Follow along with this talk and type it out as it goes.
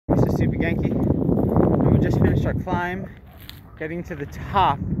Super Genki, and we just finished our climb, getting to the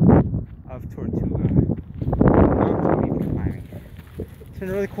top of Tortuga mountain we've been climbing. It's been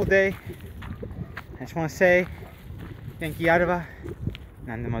a really cool day. I just want to say, Genki Araba,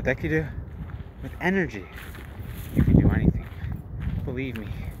 Nandemo Dekiru. With energy, you can do anything. Believe me.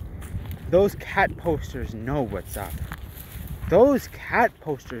 Those cat posters know what's up. Those cat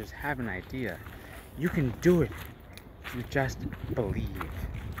posters have an idea. You can do it. You just believe.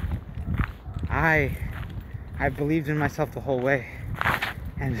 I believed in myself the whole way,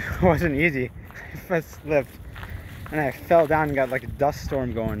 and it wasn't easy. I slipped and I fell down and got like a dust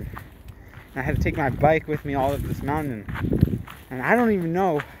storm going. And I had to take my bike with me all up this mountain, and I don't even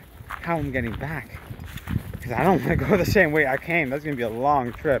know how I'm getting back, because I don't want to go the same way I came. That's gonna be a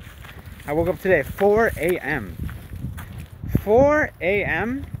long trip. I woke up today at 4 a.m. 4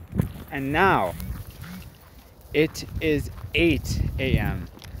 a.m. and now it is 8 a.m.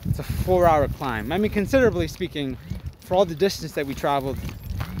 It's a 4-hour climb. I mean, considerably speaking, for all the distance that we traveled,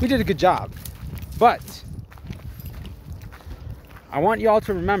 we did a good job. But I want you all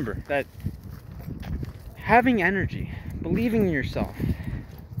to remember that having energy, believing in yourself,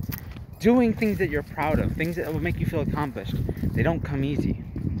 doing things that you're proud of, things that will make you feel accomplished, they don't come easy.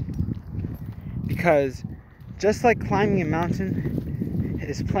 Because just like climbing a mountain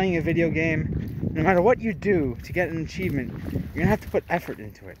is playing a video game, no matter what you do to get an achievement, you're gonna have to put effort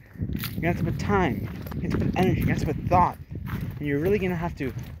into it. You're gonna have to put time, you're gonna have to put energy, you're gonna have to put thought. And you're really gonna have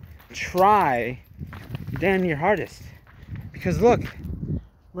to try damn your hardest. Because look,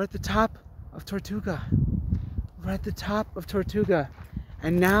 we're at the top of Tortuga. We're at the top of Tortuga.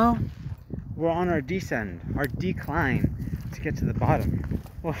 And now we're on our descent, our decline to get to the bottom.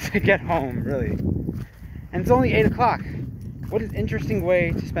 Well, to get home, really. And it's only 8 o'clock. What an interesting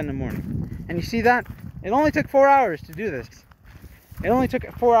way to spend the morning. And you see that? It only took 4 hours to do this. It only took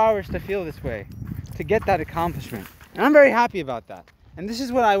 4 hours to feel this way, to get that accomplishment. And I'm very happy about that. And this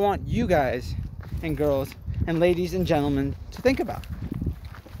is what I want you guys and girls and ladies and gentlemen to think about.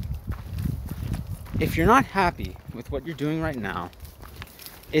 If you're not happy with what you're doing right now,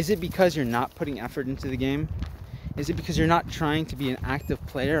 is it because you're not putting effort into the game? Is it because you're not trying to be an active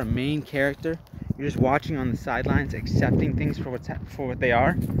player, a main character? You're just watching on the sidelines, accepting things for what they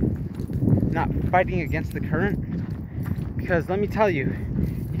are? Not fighting against the current? Because let me tell you,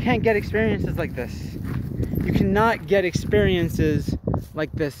 you can't get experiences like this. You cannot get experiences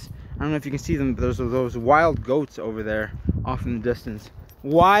like this. I don't know if you can see them, but there's those wild goats over there off in the distance.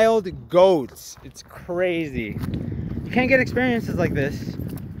 Wild goats. It's crazy. You can't get experiences like this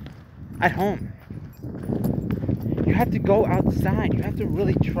at home. You have to go outside. You have to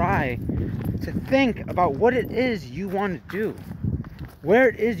really try to think about what it is you want to do, where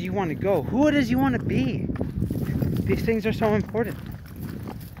it is you want to go, who it is you want to be. These things are so important,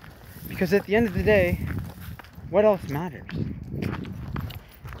 because at the end of the day, what else matters?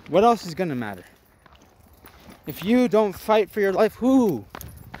 What else is going to matter? If you don't fight for your life, who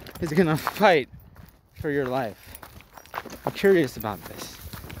is going to fight for your life? I'm curious about this,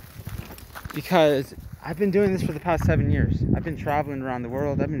 because I've been doing this for the past 7 years. I've been traveling around the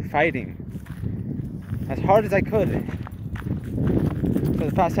world. I've been fighting as hard as I could for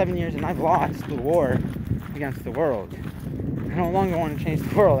the past 7 years, and I've lost the war against the world. I no longer want to change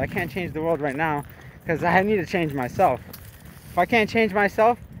the world. I can't change the world right now because I need to change myself. If I can't change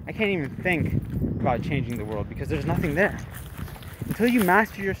myself, I can't even think about changing the world, because there's nothing there. Until you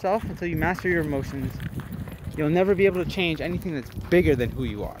master yourself, until you master your emotions, you'll never be able to change anything that's bigger than who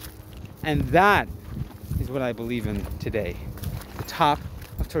you are. And that is what I believe in today. The top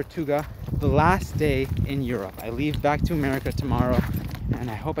of Tortuga, the last day in Europe. I leave back to America tomorrow,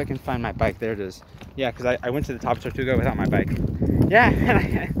 and I hope I can find my bike. There it is. Yeah, because I went to the top of Tortuga without my bike. Yeah,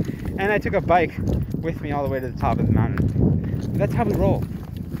 and I took a bike with me all the way to the top of the mountain. But that's how we roll.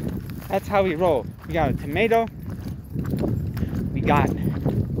 That's how we roll. We got a tomato. We got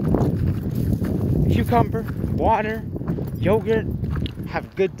cucumber, water, yogurt. Have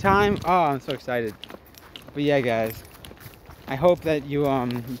a good time. Oh, I'm so excited. But yeah, guys, I hope that you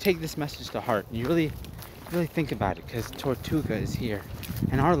take this message to heart and you really think about it, because Tortuga is here,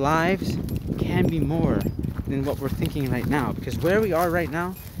 and our lives can be more than what we're thinking right now, because where we are right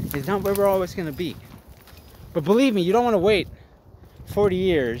now is not where we're always going to be. But believe me, you don't want to wait 40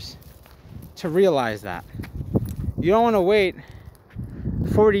 years to realize that. You don't want to wait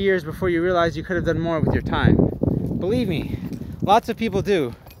 40 years before you realize you could have done more with your time. Believe me, lots of people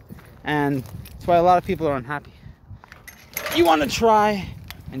do, and that's why a lot of people are unhappy. You want to try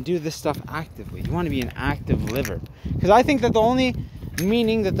and do this stuff actively. You want to be an active liver, because I think that the only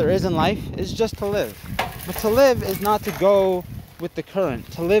meaning that there is in life is just to live. But to live is not to go with the current.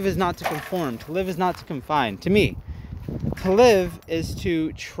 To live is not to conform. To live is not to confine. To me, to live is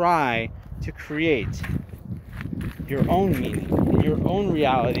to try to create your own meaning, your own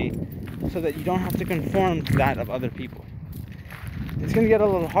reality, so that you don't have to conform to that of other people. It's gonna get a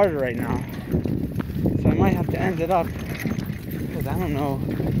little harder right now, so I might have to end it up, because I don't know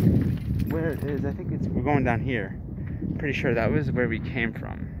where it is. I think we're going down here. Pretty sure that was where we came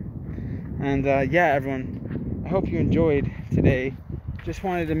from. And yeah, everyone, I hope you enjoyed today. Just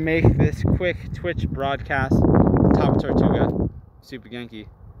wanted to make this quick Twitch broadcast. Top Tortuga, Super Genki.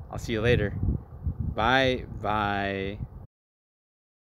 I'll see you later. Bye.